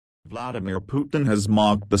Vladimir Putin has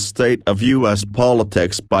mocked the state of U.S.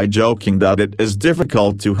 politics by joking that it is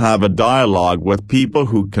difficult to have a dialogue with people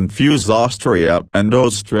who confuse Austria and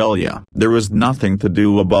Australia. There is nothing to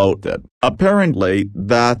do about it. Apparently,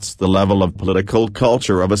 that's the level of political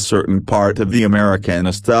culture of a certain part of the American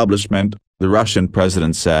establishment, the Russian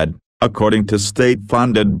president said, according to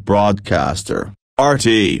state-funded broadcaster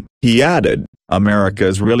RT. He added, "America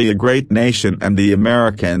is really a great nation and the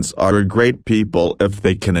Americans are a great people if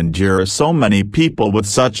they can endure so many people with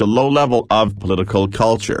such a low level of political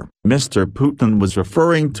culture." Mr. Putin was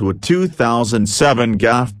referring to a 2007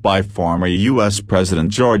 gaffe by former U.S. President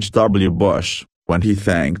George W. Bush, when he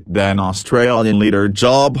thanked then Australian leader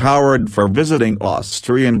Joe Howard for visiting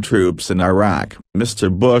Austrian troops in Iraq.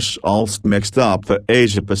 Mr. Bush also mixed up the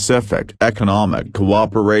Asia-Pacific Economic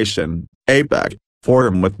Cooperation (APEC)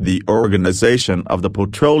 forum with the Organization of the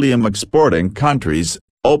Petroleum Exporting Countries,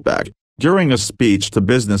 OPEC, during a speech to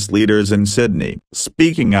business leaders in Sydney.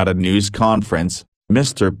 Speaking at a news conference,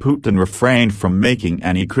 Mr. Putin refrained from making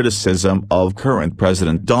any criticism of current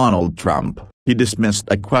President Donald Trump. He dismissed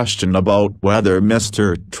a question about whether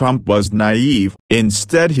Mr. Trump was naive.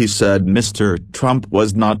 Instead he said Mr. Trump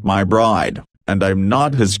was not my bride, and I'm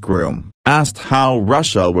not his groom. Asked how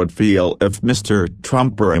Russia would feel if Mr.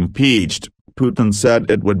 Trump were impeached, Putin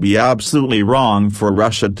said it would be absolutely wrong for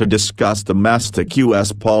Russia to discuss domestic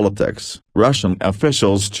U.S. politics. Russian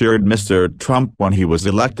officials cheered Mr. Trump when he was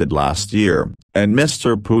elected last year, and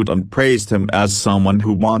Mr. Putin praised him as someone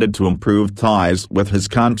who wanted to improve ties with his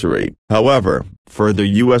country. However, further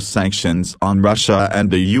U.S. sanctions on Russia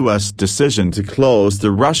and the U.S. decision to close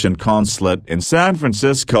the Russian consulate in San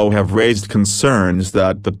Francisco have raised concerns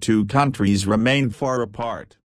that the two countries remain far apart.